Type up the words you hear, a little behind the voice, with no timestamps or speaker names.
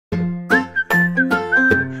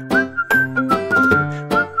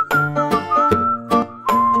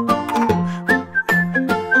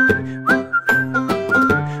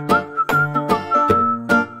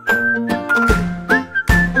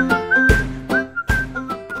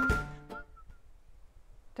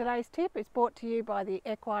today's tip is brought to you by the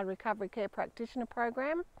Equine Recovery Care Practitioner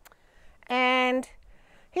Program. And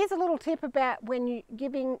here's a little tip about when you're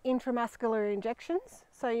giving intramuscular injections.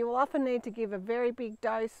 So you will often need to give a very big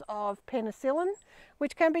dose of penicillin,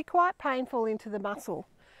 which can be quite painful into the muscle.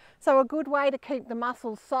 So a good way to keep the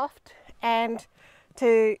muscle soft and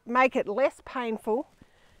to make it less painful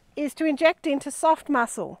is to inject into soft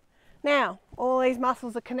muscle. Now, all these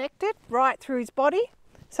muscles are connected right through his body.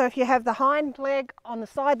 So if you have the hind leg on the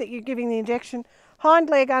side that you're giving the injection, hind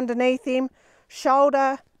leg underneath him,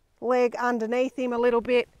 shoulder, leg underneath him a little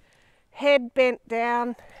bit, head bent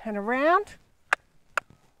down and around.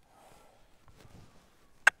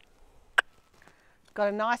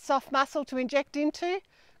 Got a nice soft muscle to inject into,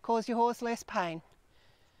 cause your horse less pain.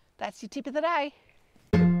 That's your tip of the day.